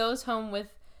 Okay. She goes home with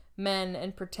men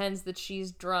and pretends that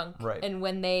she's drunk. Right. And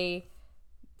when they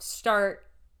start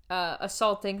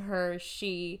assaulting her,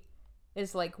 she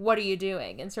is like, "What are you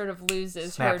doing?" and sort of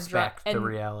loses Snaps her drunk back to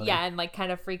reality. Yeah, and like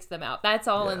kind of freaks them out. That's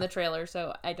all in the trailer,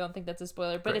 so I don't think that's a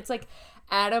spoiler. But it's like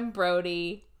Adam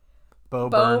Brody, Bo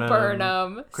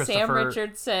Burnham, Sam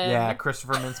Richardson. Yeah,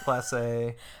 Christopher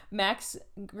Mintz-Plasse. Max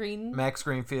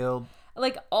Greenfield.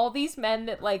 Like, all these men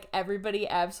that, like, everybody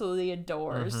absolutely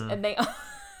adores. And they...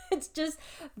 It's just...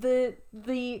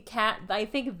 The cat... I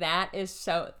think that is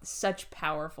such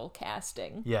powerful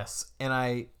casting. Yes. And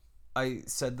I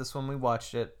said this when we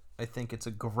watched it. I think it's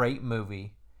a great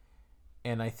movie.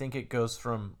 And I think it goes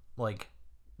from, like,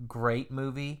 great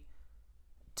movie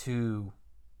to,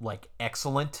 like,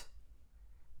 excellent.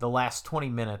 the last 20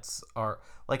 minutes are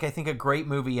like, I think a great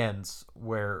movie ends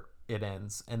where it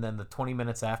ends, and then the 20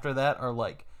 minutes after that are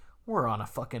like, we're on a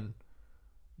fucking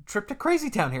trip to Crazy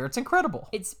Town here. It's incredible.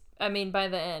 By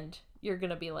the end, you're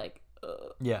gonna be like,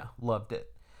 ugh. Yeah, loved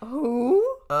it. Who?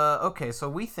 Okay, so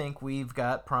we think we've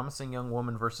got Promising Young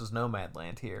Woman versus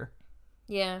Nomadland here.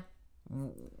 Yeah.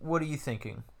 What are you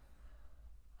thinking?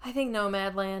 I think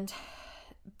Nomadland.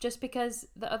 Just because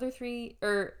the other three,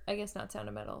 or I guess not Sound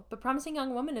of Metal, but Promising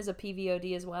Young Woman is a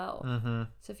PVOD as well. Mm-hmm.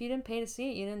 So if you didn't pay to see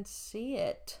it, you didn't see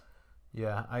it.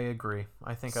 Yeah, I agree.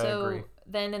 I agree. So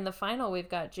then in the final, we've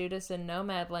got Judas and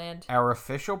Nomadland. Our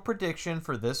official prediction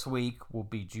for this week will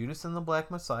be Judas and the Black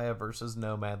Messiah versus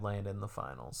Nomadland in the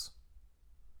finals.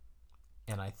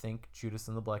 And I think Judas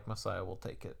and the Black Messiah will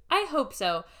take it. I hope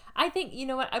so. I think, you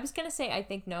know what? I was going to say I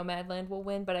think Nomadland will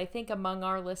win, but I think among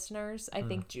our listeners, I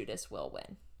think Judas will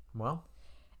win. Well.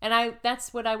 And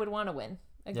that's what I would want to win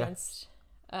against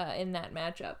in that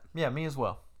matchup. Yeah, me as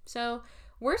well. So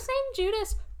we're saying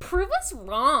Judas. Prove us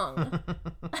wrong.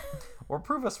 Or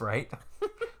prove us right.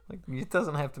 Like, it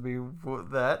doesn't have to be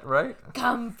that, right?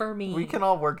 Come for me. We can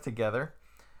all work together.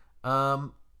 I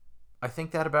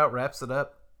think that about wraps it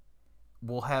up.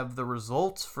 We'll have the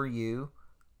results for you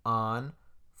on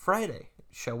Friday.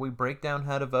 Shall we break down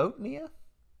how to vote, Nia?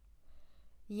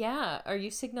 Yeah. Are you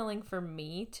signaling for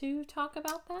me to talk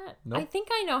about that? Nope. I think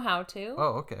I know how to.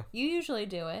 Oh, okay. You usually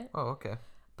do it. Oh, okay.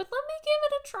 But let me give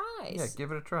it a try. Yeah,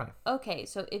 give it a try. Okay,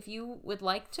 so if you would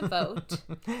like to vote...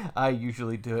 I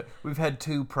usually do it. We've had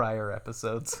 2 prior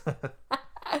episodes.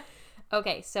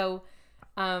 Okay, so...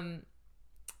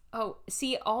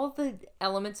 see, all the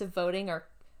elements of voting are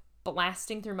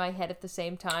blasting through my head at the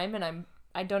same time, and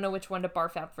I don't know which one to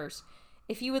barf out first.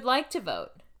 If you would like to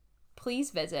vote, please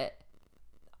visit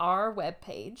our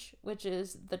webpage, which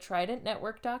is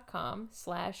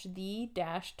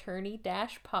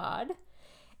thetridentnetwork.com/the-tourney-pod.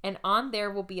 And on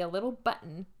there will be a little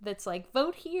button that's like,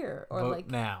 vote here. Or vote like,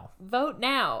 now. Vote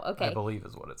now. Okay. I believe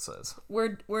is what it says.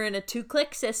 We're in a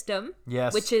 2-click system.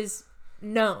 Yes. Which is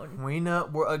known. We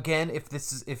know. If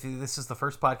this is the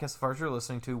first podcast of ours you're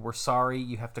listening to, we're sorry.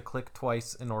 You have to click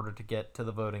twice in order to get to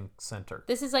the voting center.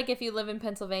 This is like if you live in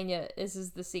Pennsylvania, this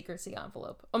is the secrecy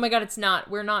envelope. Oh my God, it's not.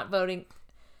 We're not voting.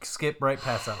 Skip right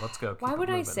past that. Let's go. Why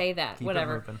would I say that? Keep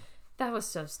Whatever. It moving. That was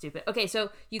so stupid. Okay,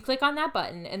 so you click on that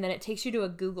button, and then it takes you to a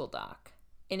Google Doc.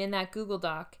 And in that Google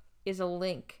Doc is a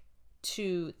link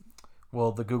to...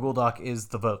 Well, the Google Doc is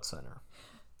the vote center.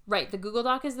 Right, the Google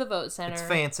Doc is the vote center. It's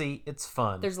fancy. It's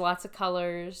fun. There's lots of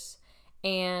colors.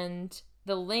 And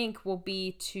the link will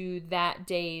be to that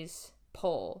day's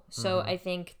poll. So I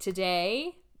think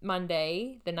today,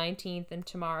 Monday, the 19th, and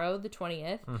tomorrow, the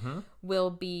 20th, will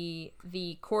be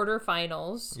the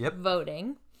quarterfinals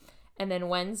voting. And then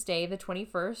Wednesday, the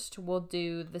 21st, we'll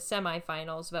do the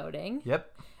semifinals voting.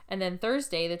 Yep. And then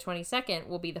Thursday, the 22nd,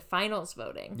 will be the finals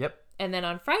voting. Yep. And then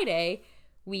on Friday,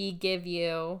 we give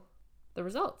you the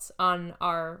results on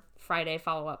our Friday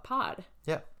follow-up pod.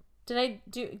 Yep. Did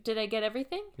I get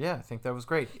everything? Yeah, I think that was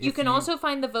great. You can also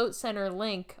find the Vote Center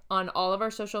link on all of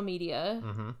our social media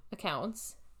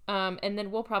accounts. And then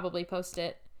we'll probably post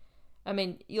it. I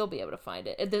mean, you'll be able to find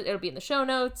it. It'll be in the show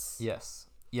notes.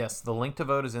 Yes, the link to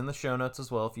vote is in the show notes as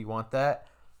well. If you want that,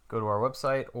 go to our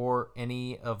website or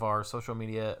any of our social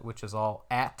media, which is all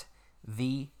at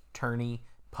the Tourney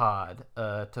Pod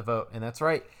to vote. And that's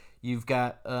right. You've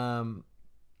got the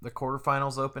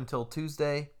quarterfinals open till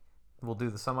Tuesday. We'll do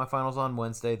the semifinals on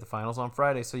Wednesday, the finals on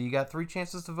Friday. So you got 3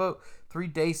 chances to vote, 3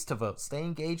 days to vote. Stay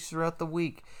engaged throughout the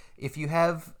week. If you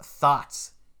have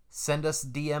thoughts, send us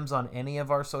DMs on any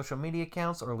of our social media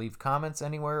accounts or leave comments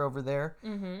anywhere over there.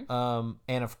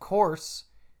 And of course,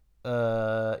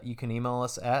 you can email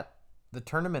us at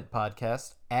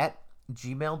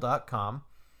thetournamentpodcast@gmail.com,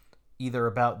 either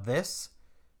about this.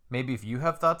 Maybe if you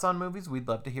have thoughts on movies, we'd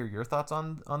love to hear your thoughts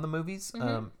on the movies.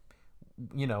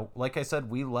 Like I said,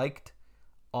 we liked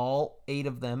all 8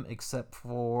 of them except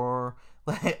for,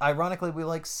 ironically, we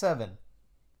liked 7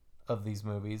 of these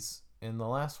movies. And the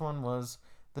last one was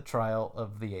The Trial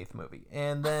of the 8th movie.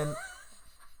 And then,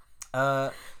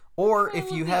 or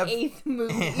if you have, 8th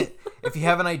movie. if you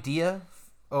have an idea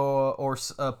or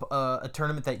a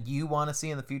tournament that you want to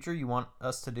see in the future, you want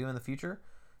us to do in the future,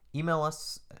 email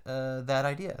us that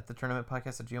idea at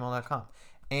thetournamentpodcast@gmail.com.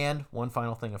 And one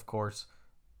final thing, of course,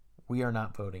 we are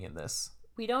not voting in this.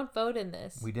 We don't vote in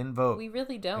this. We didn't vote. We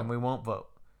really don't. And we won't vote.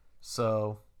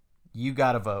 So you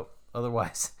got to vote.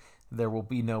 Otherwise, there will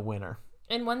be no winner.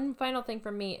 And one final thing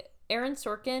from me. Aaron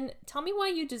Sorkin, tell me why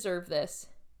you deserve this.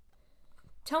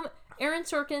 Tell me, Aaron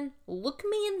Sorkin, look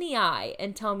me in the eye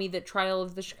and tell me that Trial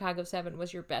of the Chicago 7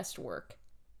 was your best work.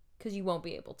 because you won't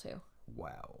be able to.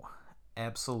 Wow.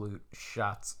 Absolute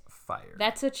shots fired.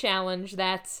 That's a challenge.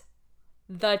 That's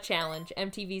the challenge.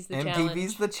 MTV's the challenge.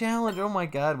 MTV's the challenge. Oh my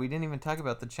God, we didn't even talk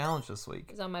about the challenge this week.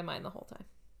 It was on my mind the whole time.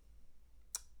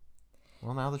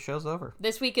 Well, now the show's over.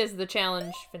 This week is the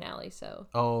challenge finale, so.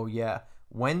 Oh yeah,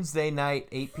 Wednesday night,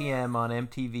 8 p.m. on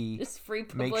MTV. Just free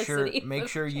publicity. Make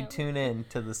sure you tune in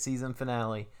to the season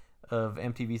finale of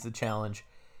MTV's The Challenge.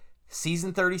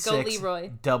 Season 36. Go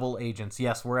Leroy. Double Agents.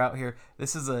 Yes, we're out here.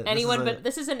 This is an anyone but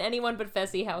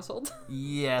Fessy household.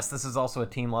 Yes, this is also a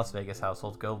Team Las Vegas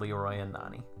household. Go Leroy and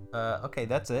Nani. Okay,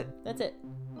 that's it. That's it.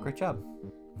 Great job.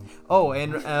 Oh,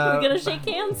 and we're gonna shake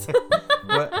hands.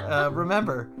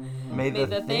 Remember, may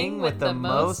the thing with the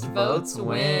most votes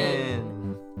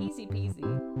win. Easy peasy.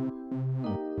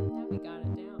 Now we got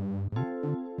it down.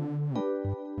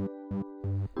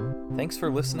 Thanks for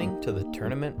listening to the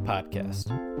Tournament Podcast.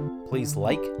 Please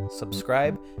like,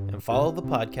 subscribe, and follow the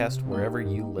podcast wherever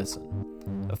you listen.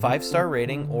 A 5-star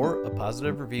rating or a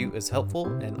positive review is helpful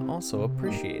and also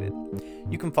appreciated.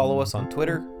 You can follow us on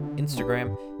Twitter,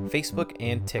 Instagram, Facebook,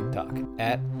 and TikTok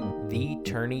at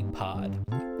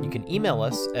TheTourneyPod. You can email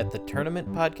us at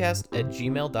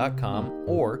thetournamentpodcast@gmail.com,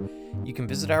 or you can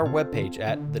visit our webpage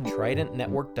at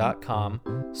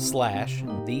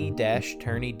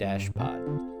thetridentnetwork.com/the-tourney-pod.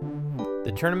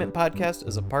 The Tournament Podcast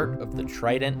is a part of the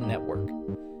Trident Network.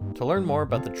 To learn more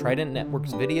about the Trident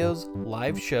Network's videos,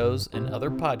 live shows, and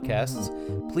other podcasts,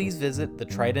 please visit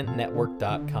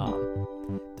thetridentnetwork.com.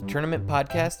 The Tournament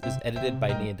Podcast is edited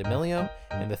by Nia D'Amelio,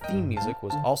 and the theme music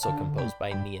was also composed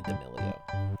by Nia D'Amelio.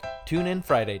 Tune in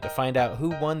Friday to find out who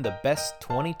won the Best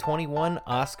 2021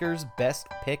 Oscars Best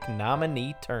Pick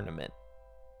Nominee Tournament.